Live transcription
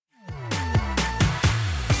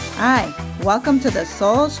Hi, welcome to the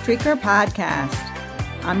Soul Streaker Podcast.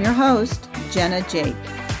 I'm your host, Jenna Jake.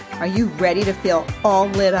 Are you ready to feel all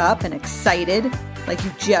lit up and excited like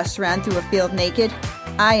you just ran through a field naked?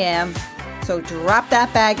 I am. So drop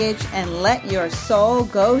that baggage and let your soul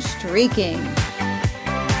go streaking.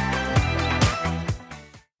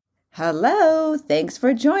 Hello, thanks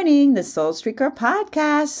for joining the Soul Streaker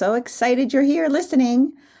Podcast. So excited you're here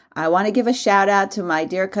listening. I want to give a shout out to my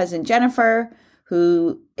dear cousin Jennifer,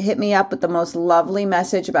 who hit me up with the most lovely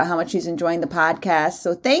message about how much she's enjoying the podcast.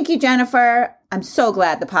 So thank you, Jennifer. I'm so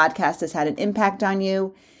glad the podcast has had an impact on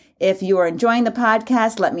you. If you are enjoying the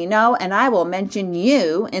podcast, let me know, and I will mention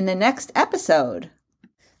you in the next episode.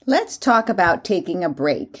 Let's talk about taking a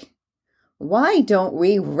break. Why don't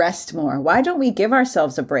we rest more? Why don't we give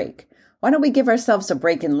ourselves a break? Why don't we give ourselves a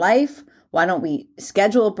break in life? Why don't we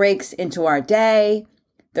schedule breaks into our day?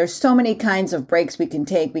 There's so many kinds of breaks we can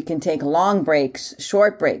take. We can take long breaks,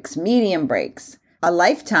 short breaks, medium breaks. A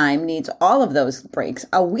lifetime needs all of those breaks.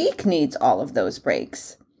 A week needs all of those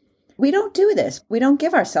breaks. We don't do this. We don't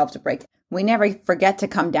give ourselves a break. We never forget to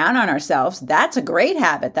come down on ourselves. That's a great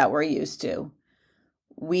habit that we're used to.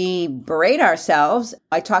 We berate ourselves.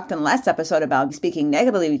 I talked in the last episode about speaking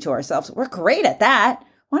negatively to ourselves. We're great at that.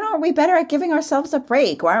 Why aren't we better at giving ourselves a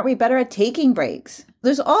break? Why aren't we better at taking breaks?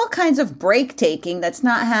 There's all kinds of break taking that's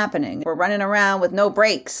not happening. We're running around with no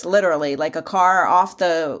brakes, literally, like a car off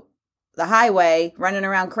the highway, running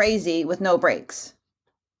around crazy with no brakes.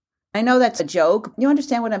 I know that's a joke. You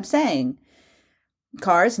understand what I'm saying?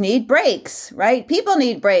 Cars need brakes, right? People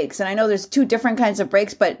need brakes. And I know there's two different kinds of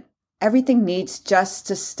brakes, but everything needs just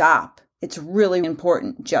to stop. It's really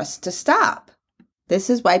important just to stop. This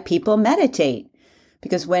is why people meditate.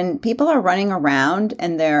 Because when people are running around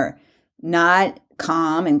and they're not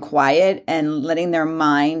calm and quiet and letting their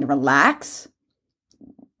mind relax,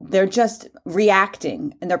 they're just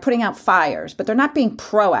reacting and they're putting out fires, but they're not being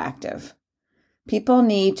proactive. People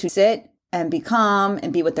need to sit and be calm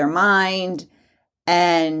and be with their mind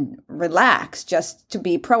and relax just to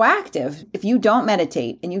be proactive. If you don't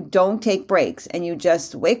meditate and you don't take breaks and you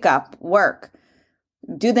just wake up, work,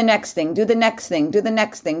 do the next thing, do the next thing, do the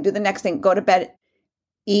next thing, do the next thing, go to bed,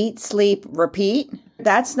 eat, sleep, repeat.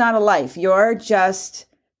 That's not a life. You're just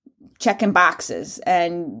checking boxes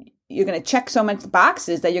and you're going to check so many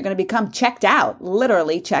boxes that you're going to become checked out,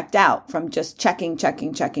 literally checked out from just checking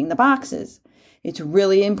the boxes. It's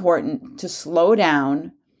really important to slow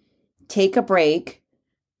down, take a break.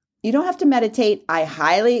 You don't have to meditate. I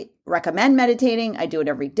highly recommend meditating. I do it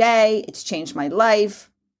every day. It's changed my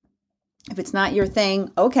life. If it's not your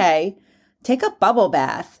thing, okay, take a bubble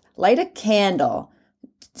bath, light a candle.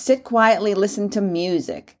 Sit quietly, listen to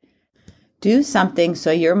music. Do something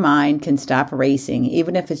so your mind can stop racing,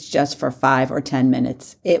 even if it's just for 5 or 10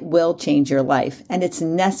 minutes. It will change your life, and it's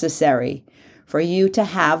necessary for you to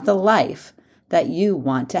have the life that you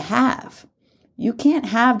want to have. You can't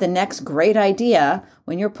have the next great idea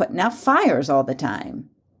when you're putting out fires all the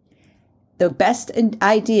time. The best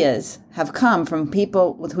ideas have come from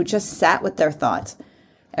people who just sat with their thoughts.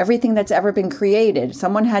 Everything that's ever been created,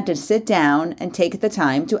 someone had to sit down and take the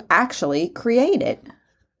time to actually create it.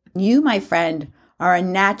 You, my friend, are a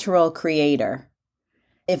natural creator.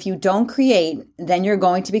 If you don't create, then you're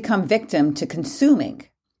going to become victim to consuming,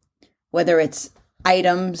 whether it's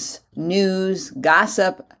items, news,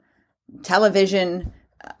 gossip, television,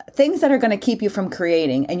 things that are going to keep you from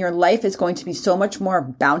creating. And your life is going to be so much more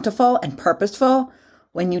bountiful and purposeful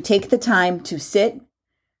when you take the time to sit,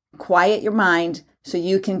 quiet your mind, so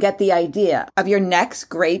you can get the idea of your next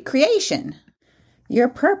great creation. Your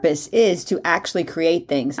purpose is to actually create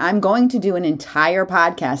things. I'm going to do an entire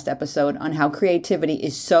podcast episode on how creativity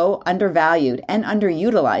is so undervalued and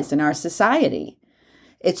underutilized in our society.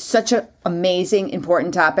 It's such an amazing,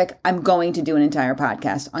 important topic. I'm going to do an entire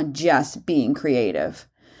podcast on just being creative.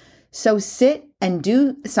 So sit and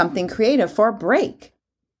do something creative for a break.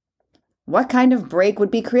 What kind of break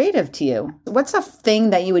would be creative to you? What's a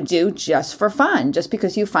thing that you would do just for fun, just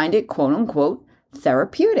because you find it, quote unquote,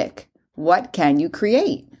 therapeutic? What can you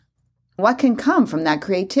create? What can come from that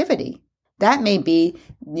creativity? That may be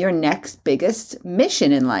your next biggest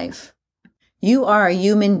mission in life. You are a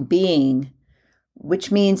human being,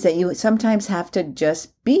 which means that you sometimes have to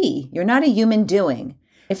just be. You're not a human doing.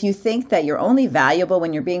 If you think that you're only valuable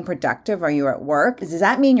when you're being productive or you're at work, does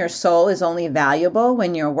that mean your soul is only valuable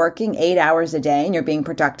when you're working 8 hours a day and you're being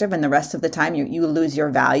productive and the rest of the time you lose your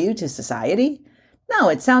value to society? No,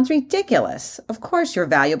 it sounds ridiculous. Of course you're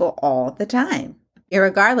valuable all the time,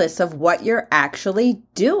 irregardless of what you're actually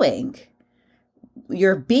doing.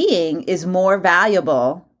 Your being is more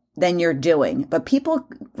valuable then you're doing. But people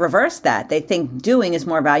reverse that. They think doing is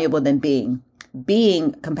more valuable than being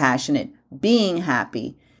compassionate, being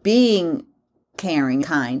happy, being caring,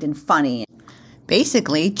 kind, and funny.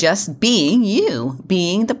 Basically, just being you,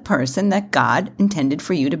 being the person that God intended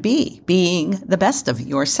for you to be, being the best of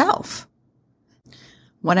yourself.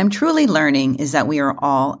 What I'm truly learning is that we are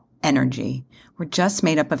all energy. We're just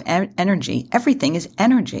made up of energy. Everything is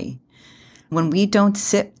energy. When we don't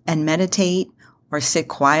sit and meditate or sit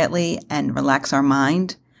quietly and relax our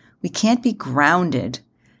mind, we can't be grounded.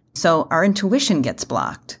 So our intuition gets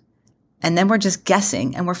blocked. And then we're just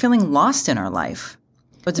guessing and we're feeling lost in our life.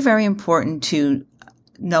 It's very important to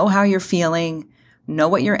know how you're feeling, know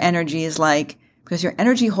what your energy is like, because your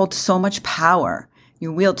energy holds so much power.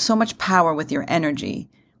 You wield so much power with your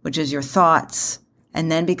energy, which is your thoughts,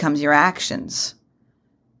 and then becomes your actions.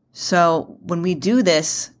 So when we do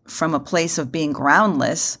this from a place of being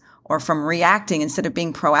groundless or from reacting instead of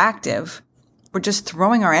being proactive, we're just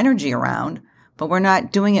throwing our energy around, but we're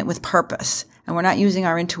not doing it with purpose. And we're not using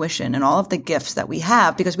our intuition and all of the gifts that we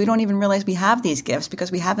have because we don't even realize we have these gifts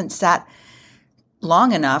because we haven't sat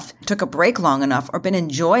long enough, took a break long enough, or been in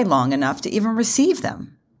joy long enough to even receive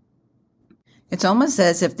them. It's almost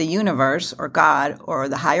as if the universe or God or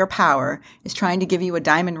the higher power is trying to give you a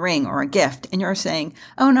diamond ring or a gift. And you're saying,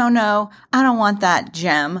 oh, no, I don't want that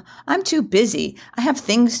gem. I'm too busy. I have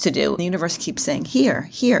things to do. The universe keeps saying, here,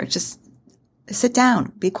 just sit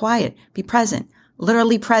down, be quiet, be present.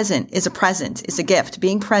 Literally present is a present, is a gift.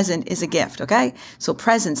 Being present is a gift, okay? So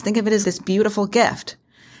presence, think of it as this beautiful gift.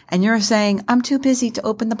 And you're saying, I'm too busy to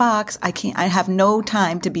open the box. I have no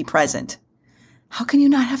time to be present. How can you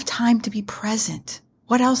not have time to be present?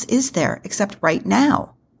 What else is there except right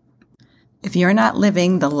now? If you're not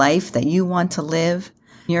living the life that you want to live,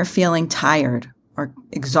 you're feeling tired or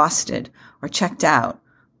exhausted or checked out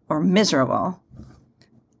or miserable,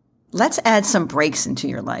 let's add some breaks into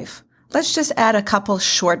your life. Let's just add a couple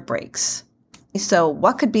short breaks. So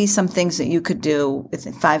what could be some things that you could do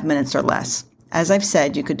within 5 minutes or less? As I've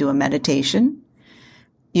said, you could do a meditation.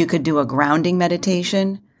 You could do a grounding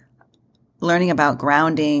meditation. Learning about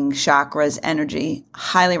grounding, chakras, energy.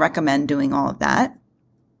 Highly recommend doing all of that.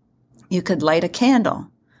 You could light a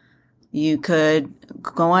candle. You could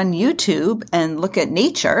go on YouTube and look at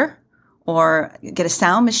nature or get a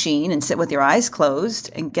sound machine and sit with your eyes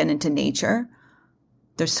closed and get into nature.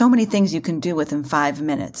 There's so many things you can do within 5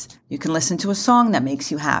 minutes. You can listen to a song that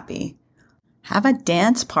makes you happy. Have a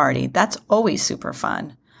dance party. That's always super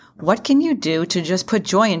fun. What can you do to just put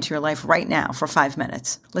joy into your life right now for 5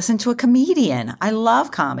 minutes? Listen to a comedian. I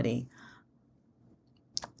love comedy.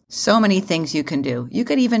 So many things you can do. You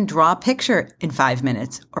could even draw a picture in 5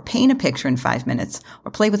 minutes or paint a picture in 5 minutes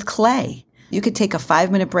or play with clay. You could take a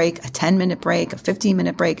 5-minute break, a 10-minute break, a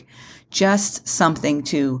 15-minute break, just something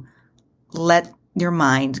to let your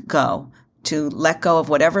mind go, to let go of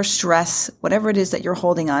whatever stress, whatever it is that you're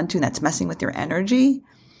holding on to that's messing with your energy,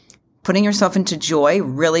 putting yourself into joy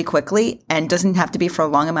really quickly, and doesn't have to be for a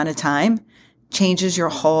long amount of time, changes your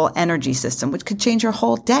whole energy system, which could change your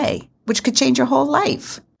whole day, which could change your whole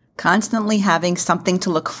life. Constantly having something to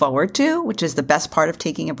look forward to, which is the best part of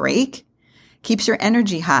taking a break, keeps your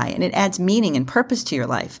energy high and it adds meaning and purpose to your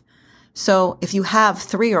life. So if you have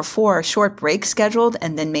 3 or 4 short breaks scheduled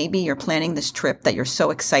and then maybe you're planning this trip that you're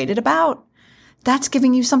so excited about, that's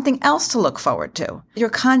giving you something else to look forward to. You're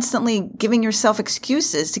constantly giving yourself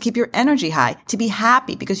excuses to keep your energy high, to be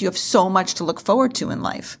happy because you have so much to look forward to in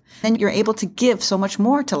life. Then you're able to give so much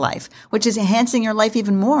more to life, which is enhancing your life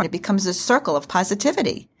even more. It becomes a circle of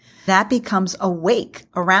positivity. That becomes a wake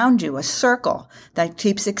around you, a circle that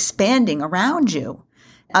keeps expanding around you.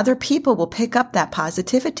 Other people will pick up that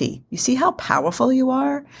positivity. You see how powerful you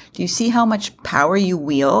are? Do you see how much power you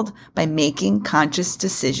wield by making conscious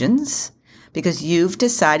decisions? Because you've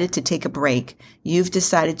decided to take a break. You've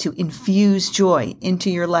decided to infuse joy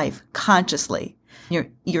into your life consciously.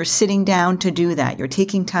 You're sitting down to do that. You're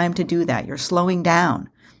taking time to do that. You're slowing down.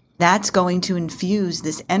 That's going to infuse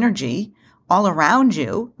this energy all around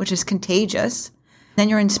you, which is contagious. Then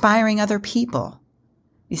you're inspiring other people.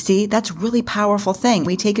 You see, that's a really powerful thing.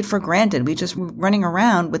 We take it for granted. We just running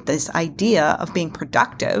around with this idea of being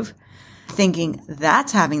productive, thinking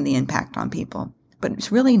that's having the impact on people. But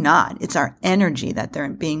it's really not. It's our energy that they're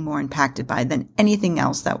being more impacted by than anything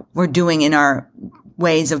else that we're doing in our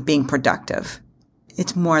ways of being productive.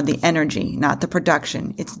 It's more the energy, not the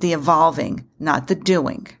production. It's the evolving, not the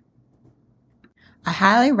doing. I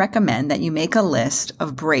highly recommend that you make a list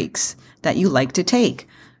of breaks that you like to take.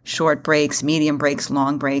 Short breaks, medium breaks,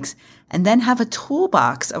 long breaks, and then have a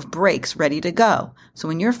toolbox of breaks ready to go. So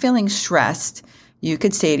when you're feeling stressed, you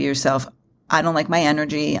could say to yourself, I don't like my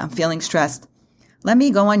energy. I'm feeling stressed. Let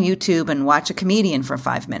me go on YouTube and watch a comedian for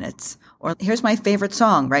 5 minutes. Or here's my favorite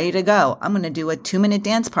song, ready to go. I'm going to do a 2-minute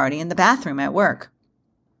dance party in the bathroom at work.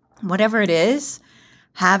 Whatever it is,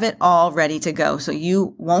 have it all ready to go so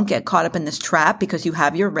you won't get caught up in this trap because you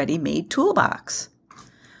have your ready-made toolbox.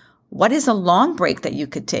 What is a long break that you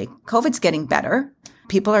could take? COVID's getting better.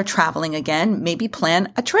 People are traveling again. Maybe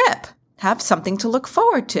plan a trip. Have something to look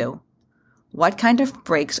forward to. What kind of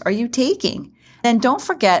breaks are you taking? And don't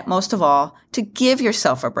forget, most of all, to give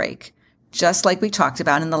yourself a break. Just like we talked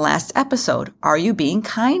about in the last episode, are you being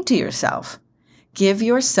kind to yourself? Give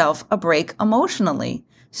yourself a break emotionally.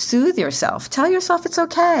 Soothe yourself. Tell yourself it's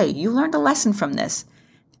okay. You learned a lesson from this.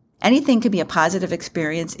 Anything could be a positive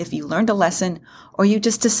experience if you learned a lesson or you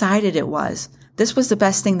just decided it was. This was the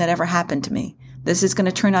best thing that ever happened to me. This is going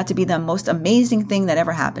to turn out to be the most amazing thing that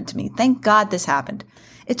ever happened to me. Thank God this happened.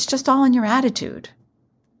 It's just all in your attitude.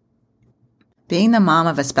 Being the mom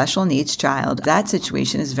of a special needs child, that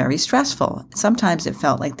situation is very stressful. Sometimes it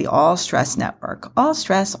felt like the all stress network, all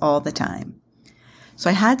stress all the time. So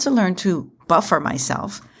I had to learn to buffer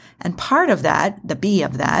myself. And part of that, the B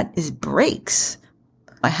of that, is breaks.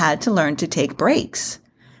 I had to learn to take breaks.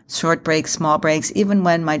 Short breaks, small breaks. Even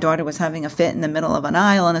when my daughter was having a fit in the middle of an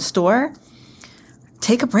aisle in a store,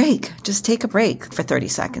 take a break. Just take a break for 30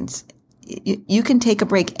 seconds. You can take a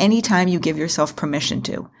break anytime you give yourself permission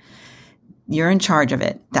to. You're in charge of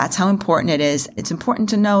it. That's how important it is. It's important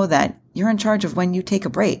to know that you're in charge of when you take a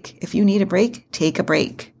break. If you need a break, take a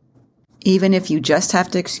break. Even if you just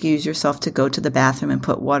have to excuse yourself to go to the bathroom and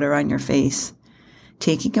put water on your face,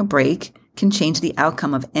 taking a break can change the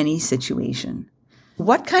outcome of any situation.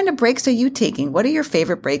 What kind of breaks are you taking? What are your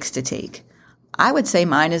favorite breaks to take? I would say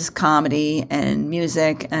mine is comedy and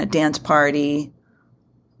music and a dance party.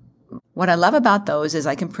 What I love about those is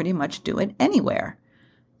I can pretty much do it anywhere.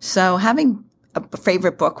 So having a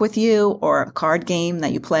favorite book with you or a card game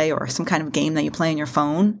that you play or some kind of game that you play on your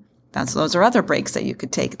phone, those are other breaks that you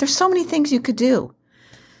could take. There's so many things you could do.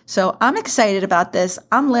 So I'm excited about this.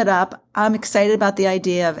 I'm lit up. I'm excited about the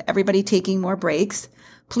idea of everybody taking more breaks.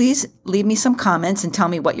 Please leave me some comments and tell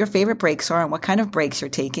me what your favorite breaks are and what kind of breaks you're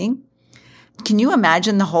taking. Can you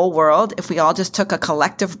imagine the whole world if we all just took a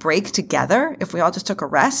collective break together? If we all just took a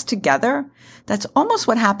rest together? That's almost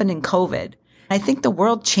what happened in COVID. I think the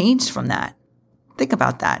world changed from that. Think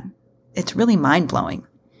about that. It's really mind-blowing.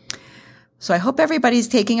 So I hope everybody's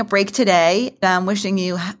taking a break today. I'm wishing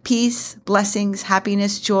you peace, blessings,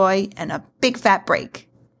 happiness, joy, and a big fat break.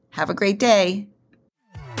 Have a great day.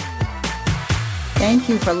 Thank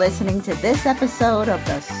you for listening to this episode of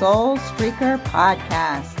the Soul Streaker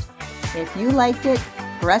Podcast. If you liked it,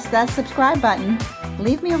 press that subscribe button,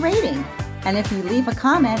 leave me a rating, and if you leave a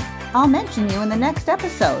comment, I'll mention you in the next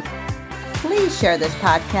episode. Please share this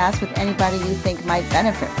podcast with anybody you think might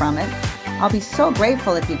benefit from it. I'll be so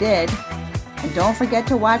grateful if you did. And don't forget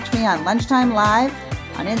to watch me on Lunchtime Live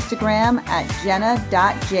on Instagram at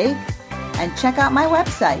jenna.jake and check out my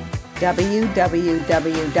website,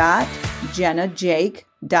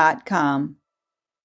 www.jennajake.com.